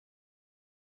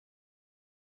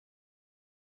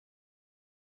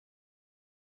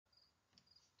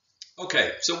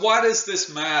Okay, so why does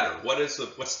this matter? What's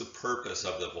the purpose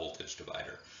of the voltage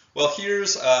divider? Well,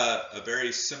 here's a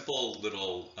very simple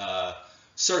little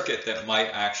circuit that might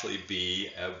actually be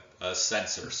a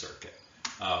sensor circuit.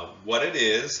 What it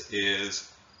is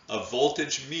a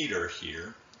voltage meter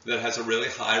here that has a really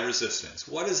high resistance.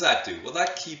 What does that do? Well,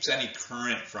 that keeps any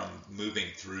current from moving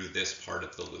through this part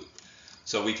of the loop.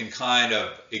 So we can kind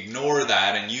of ignore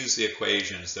that and use the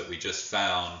equations that we just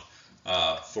found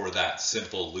for that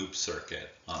simple loop circuit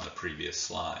on the previous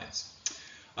slides.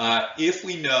 If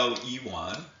we know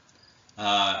E1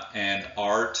 and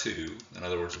R2, in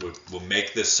other words, we'll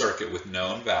make this circuit with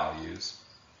known values,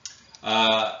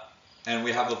 and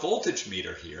we have a voltage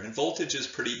meter here, and voltage is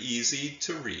pretty easy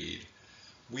to read,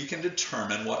 we can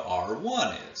determine what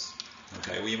R1 is.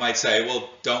 Okay, well, you might say, well,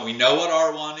 don't we know what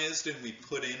R1 is? Didn't we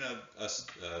put in a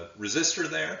resistor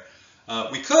there?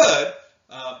 We could,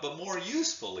 but more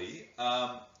usefully,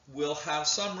 we'll have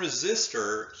some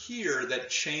resistor here that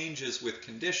changes with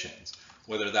conditions,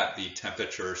 whether that be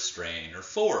temperature, strain, or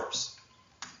force.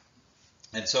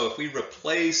 And so if we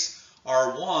replace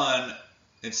R1,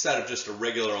 instead of just a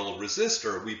regular old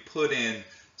resistor, we put in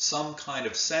some kind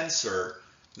of sensor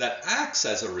that acts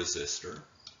as a resistor,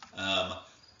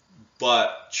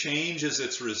 but changes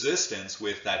its resistance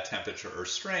with that temperature or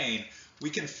strain, we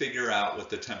can figure out what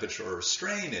the temperature or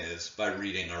strain is by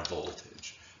reading our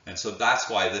voltage. And so that's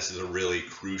why this is a really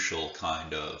crucial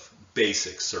kind of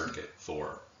basic circuit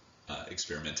for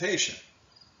experimentation.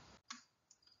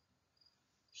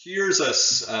 Here's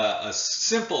a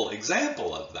simple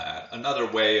example of that, another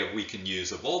way we can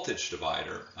use a voltage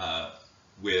divider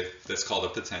that's called a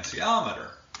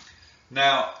potentiometer.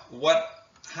 Now, what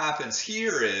happens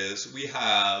here is we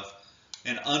have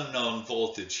an unknown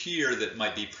voltage here that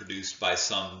might be produced by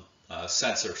some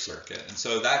sensor circuit. And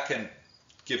so that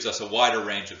gives us a wider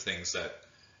range of things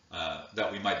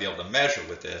that we might be able to measure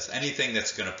with this. Anything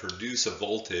that's going to produce a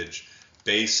voltage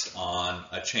based on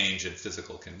a change in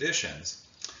physical conditions.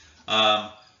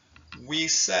 We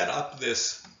set up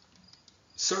this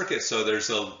circuit so there's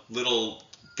a little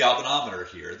galvanometer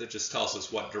here that just tells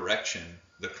us what direction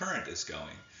the current is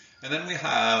going. And then we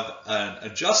have an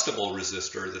adjustable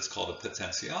resistor that's called a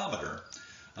potentiometer.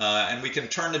 And we can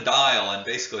turn the dial, and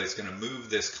basically it's going to move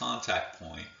this contact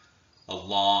point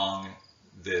along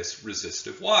this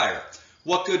resistive wire.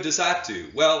 What good does that do?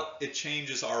 Well, it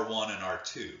changes R1 and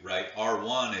R2, right?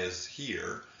 R1 is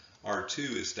here,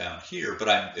 R2 is down here,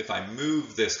 but if I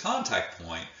move this contact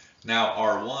point, now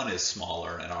R1 is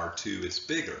smaller and R2 is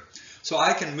bigger. So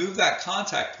I can move that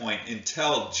contact point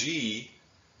until G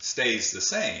stays the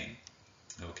same,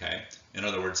 okay? In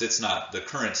other words, the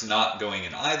current's not going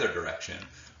in either direction,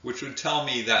 which would tell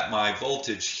me that my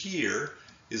voltage here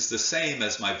is the same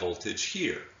as my voltage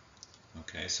here.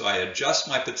 Okay, so I adjust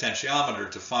my potentiometer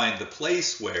to find the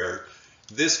place where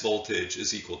this voltage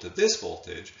is equal to this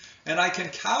voltage, and I can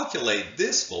calculate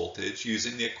this voltage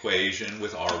using the equation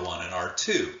with R1 and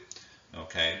R2.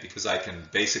 Okay, because I can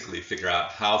basically figure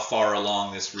out how far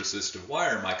along this resistive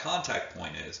wire my contact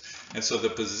point is. And so the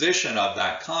position of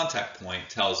that contact point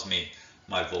tells me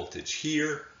my voltage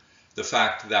here. The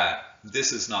fact that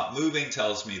this is not moving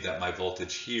tells me that my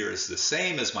voltage here is the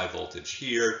same as my voltage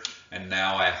here. And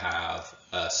now I have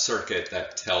a circuit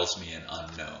that tells me an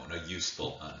unknown, a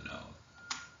useful unknown.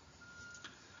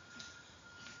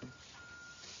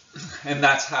 And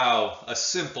that's how a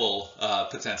simple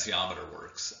potentiometer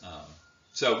works.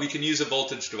 So we can use a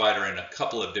voltage divider in a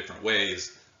couple of different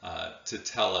ways to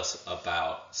tell us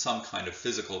about some kind of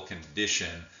physical condition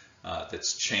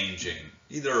that's changing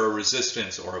either a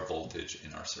resistance or a voltage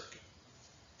in our circuit.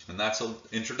 And that's an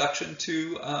introduction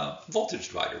to voltage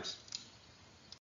dividers.